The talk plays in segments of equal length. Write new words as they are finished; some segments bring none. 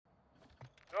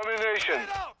Domination.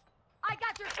 I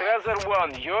got your Treasure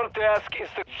 1, your task is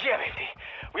to... Unity.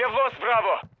 We have lost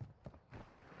Bravo.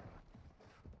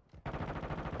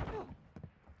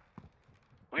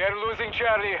 We are losing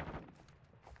Charlie.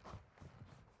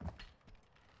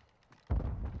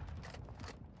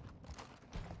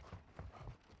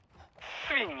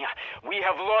 Свинья. We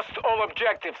have lost all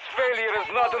objectives. Failure is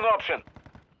not an option.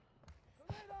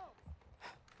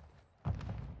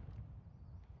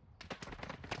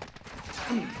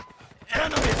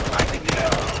 Enemies lighting me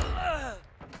up!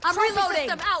 I'm reloading!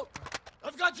 System out!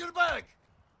 I've got your back!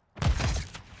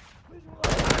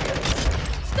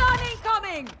 Stun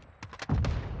incoming!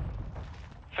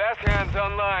 Fast hands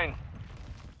online.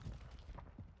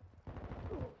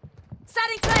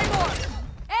 Setting Claymore!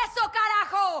 Eso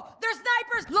carajo! There's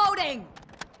snipers loading!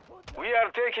 We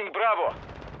are taking Bravo.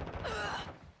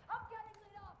 I'm getting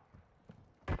lit up!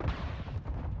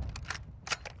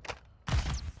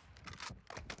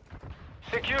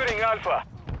 Securing Alpha.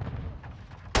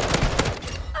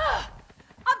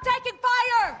 I'm taking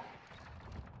fire!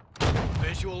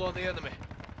 Visual on the enemy.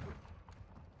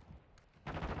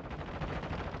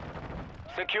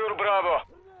 Secure Bravo.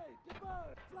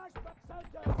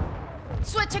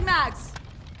 Switching mags!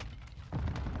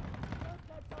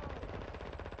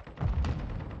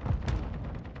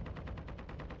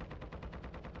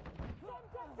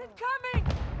 Incoming!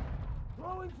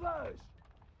 Throwing flash!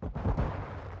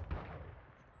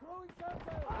 Throwing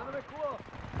center! Enemy close!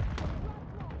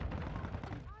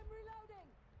 I'm reloading!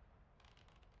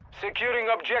 Securing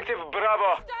objective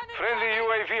Bravo. Friendly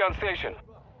UAV on station.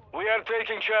 We are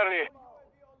taking Charlie.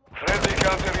 Friendly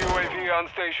counter UAV on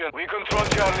station. We control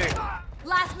Charlie.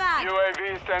 Last mag!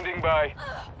 UAV standing by.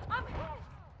 I'm hit!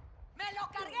 Me lo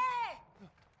cargué!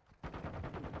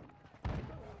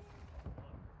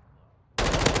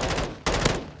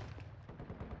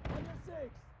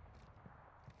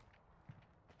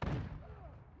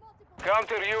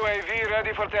 Counter UAV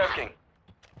ready for tasking.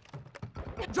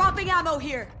 Dropping ammo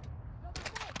here!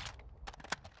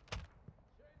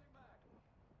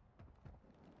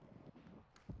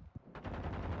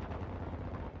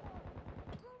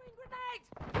 Throwing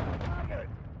grenade!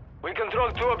 We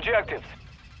control 2 objectives.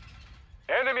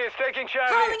 Enemy is taking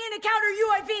Charlie. Calling in a counter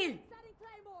UAV!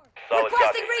 Solid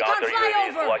Requesting copy. recon Counter UAV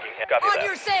is flyover! blocking. Copy On that.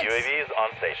 your 6! UAV is on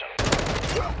station.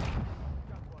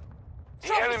 The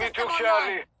Trophy enemy system took online.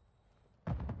 Charlie.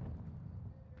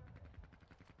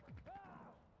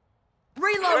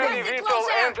 Reload! Friendly Requesting VTOL close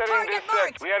air! entering Target this marked!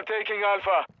 sect. We are taking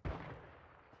Alpha.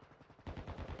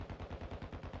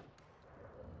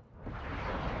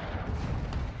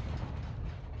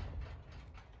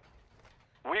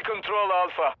 We control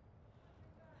Alpha.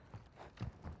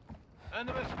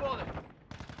 Enemy spotted!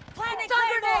 Planting stun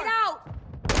grenade out!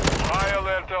 High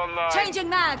alert online. Changing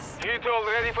mags! VTOL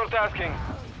ready for tasking.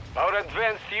 Our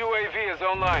advanced UAV is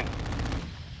online.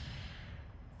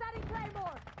 Setting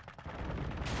Claymore!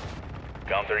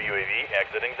 Counter UAV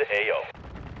exiting the AO.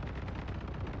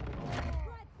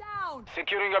 Threat down!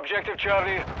 Securing objective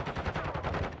Charlie.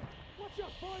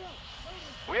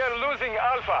 We are losing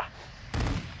Alpha.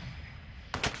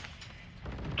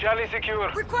 Charlie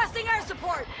secure. Requesting air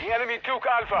support! The enemy took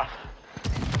Alpha.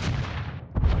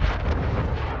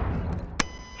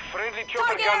 Friendly chopper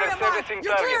Target gunner area marked! servicing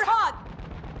You're clear target. hot!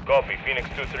 Copy. Phoenix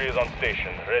 2-3 is on station.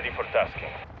 Ready for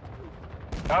tasking.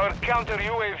 Our counter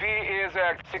UAV is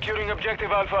securing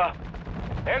objective Alpha.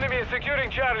 Enemy is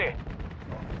securing Charlie.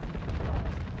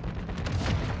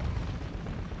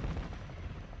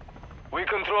 We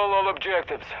control all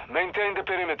objectives. Maintain the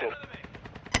perimeter.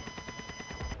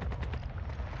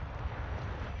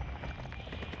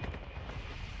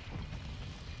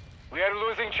 We are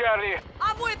losing Charlie.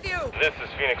 I'm with you! This is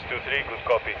Phoenix 2-3. Good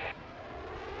copy.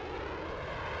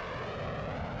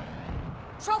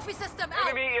 Trophy system out!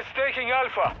 Enemy is taking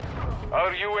Alpha.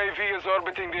 Our UAV is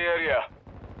orbiting the area.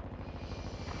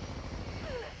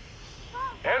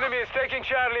 Enemy is taking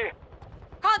Charlie.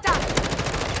 Contact!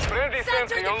 Friendly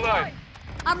Sensor sentry online. deployed!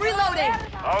 I'm reloading!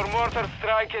 Our mortar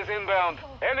strike is inbound.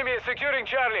 Enemy is securing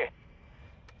Charlie.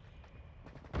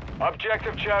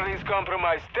 Objective Charlie is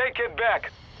compromised. Take it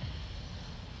back.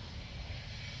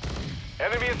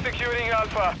 Enemy is securing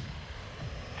Alpha.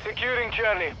 Securing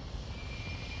Charlie.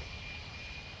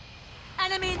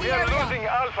 Enemy in the We are area! losing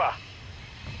Alpha.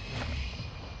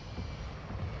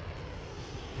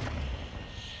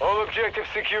 All objectives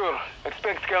secure.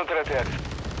 Expect counterattacks.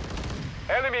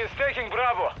 Enemy is taking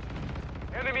Bravo.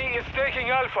 Enemy is taking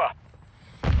Alpha.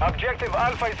 Objective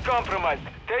Alpha is compromised.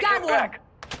 Take Got it one. back.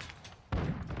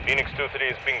 Phoenix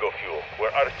 2-3 is bingo fuel, where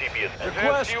RCB is.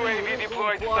 Advanced UAV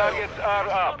deployed. Targets are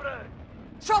up.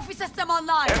 Trophy system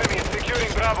online! Enemy is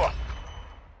securing Bravo.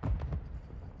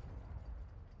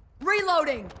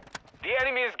 Reloading. The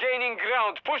enemy is gaining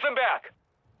ground. Push them back.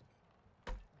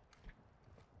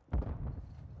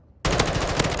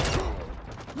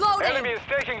 Loading. Enemy is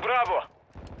taking Bravo.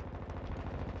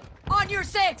 On your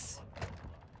 6.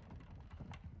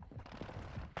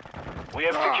 We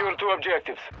have secured 2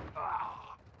 objectives.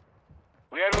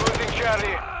 We are losing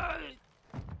Charlie.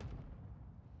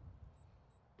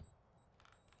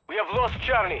 We have lost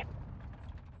Charlie.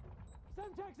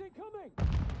 Semtex incoming!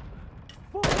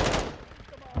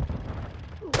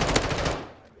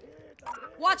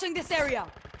 Watching this area.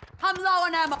 I'm low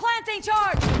on ammo. Planting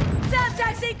charge.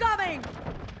 Semtex incoming.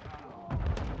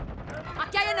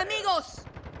 Aquí hay enemigos.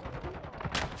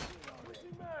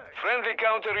 Friendly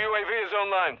counter UAV is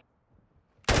online.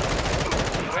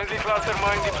 Friendly cluster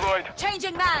mine deployed.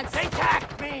 Changing mags. They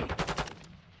tagged me!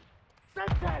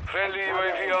 Semtex! Friendly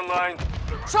UAV online.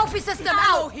 Trophy system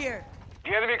out here.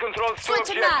 The enemy controls 2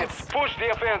 Switching objectives. mags. Push the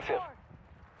offensive.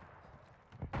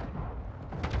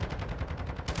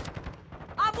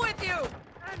 I'm with you.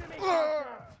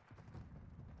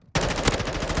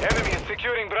 Enemy is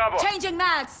securing Bravo. Changing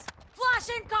mags. Flash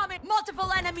incoming.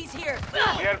 Multiple enemies here.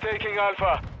 We are taking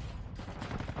Alpha.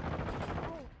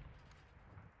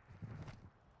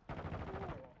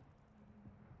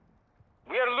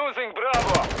 We are losing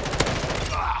Bravo.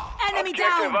 Enemy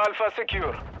Objective down. Alpha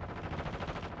secure.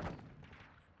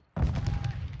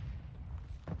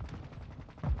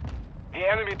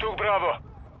 The enemy took Bravo.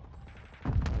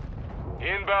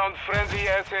 Inbound friendly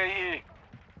SAE.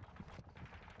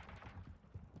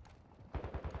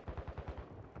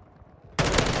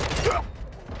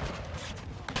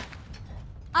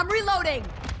 I'm reloading.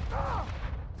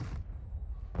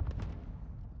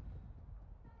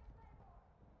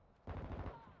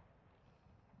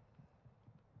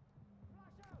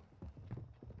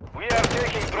 We are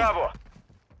taking Bravo.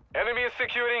 Enemy is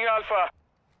securing Alpha.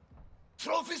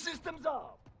 Trophy systems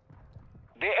up!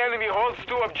 The enemy holds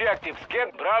 2 objectives.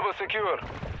 Get Bravo secure.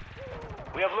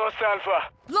 We have lost Alpha.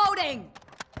 Loading.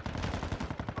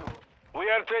 We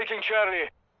are taking Charlie.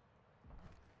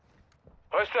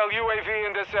 Hostile UAV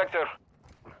in the sector.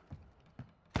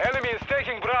 Enemy is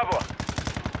taking Bravo.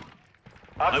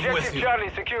 Objective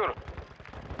Charlie secure.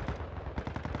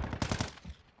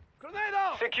 Grenade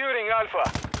out! Securing Alpha.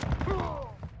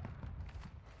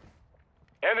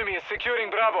 Enemy is securing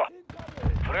Bravo.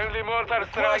 Friendly mortar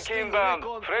strike Requesting inbound.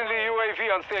 recon Friendly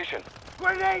UAV on station.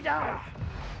 Grenade out!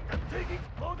 I'm taking,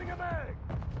 loading a mag!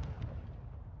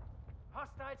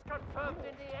 Hostiles confirmed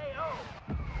in the AO!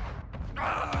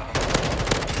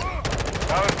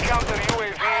 Our counter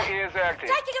UAV is active.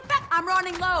 Taking it back. I'm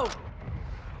running low.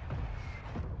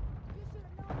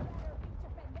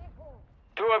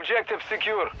 2 objectives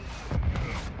secure.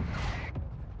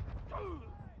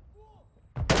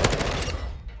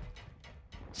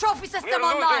 Trophy We system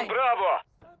are losing online. Bravo.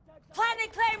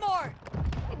 Planting Claymore.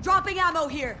 Dropping ammo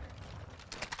here.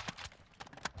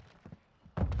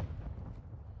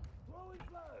 Throwing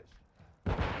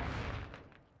flash!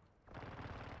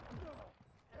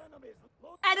 Enemies!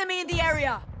 Enemy in the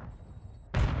area.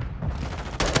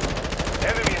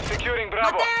 Enemy is securing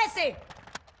Bravo. Matese.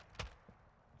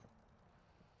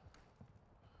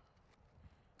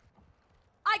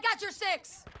 I got your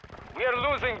 6. We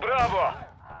are losing Bravo.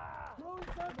 Throwing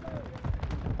something!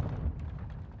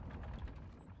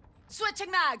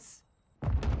 Switching mags.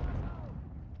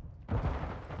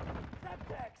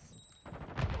 Semtex!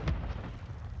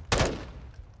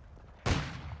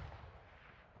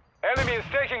 Enemy is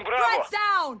taking Bravo. Threats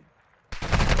down.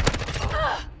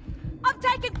 Ugh. I'm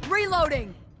taking.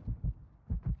 Reloading.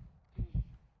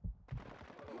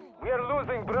 We are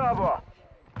losing Bravo.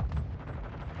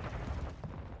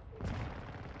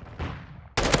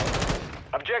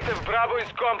 Objective Bravo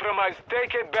is compromised.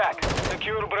 Take it back.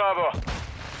 Secure Bravo.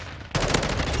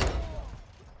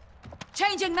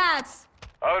 Changing mags.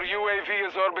 Our UAV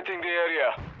is orbiting the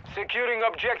area. Securing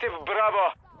objective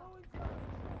Bravo.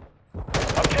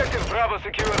 Objective Bravo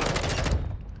secure.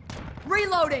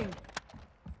 Reloading.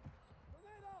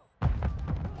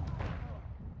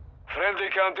 Friendly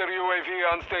counter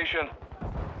UAV on station.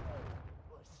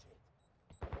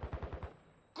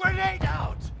 Grenade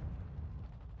out!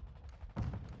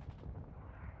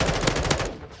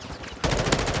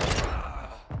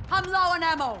 I'm low on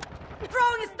ammo.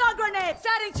 Throwing a stun grenade.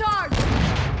 Setting charge.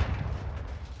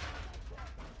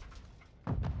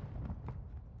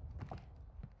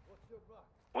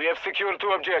 We have secured 2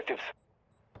 objectives.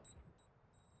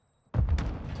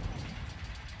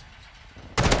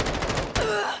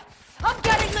 I'm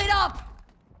getting lit up.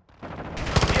 We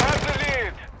have the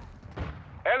lead.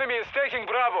 Enemy is taking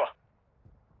Bravo.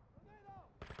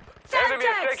 Enemy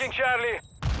is Semtex. taking Charlie.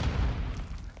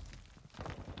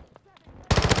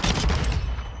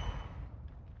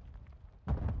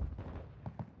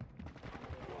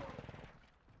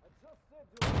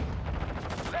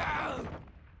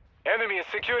 Enemy is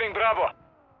securing Bravo.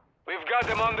 We've got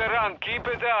them on the run. Keep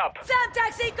it up. SAM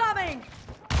taxi coming!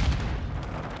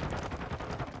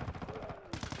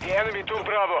 The enemy took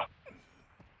Bravo.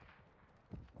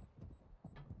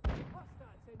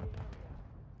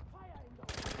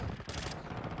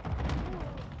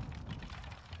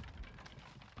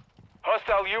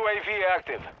 Hostile UAV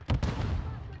active.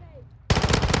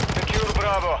 Secure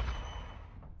Bravo.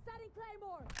 Setting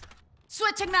Claymore!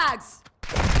 Switching mags!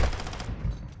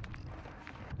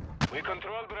 We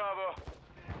control Bravo.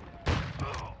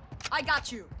 I got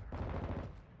you.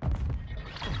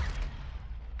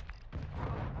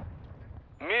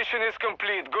 Mission is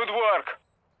complete. Good work.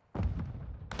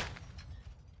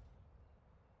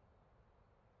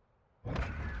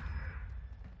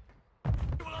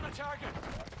 On the target.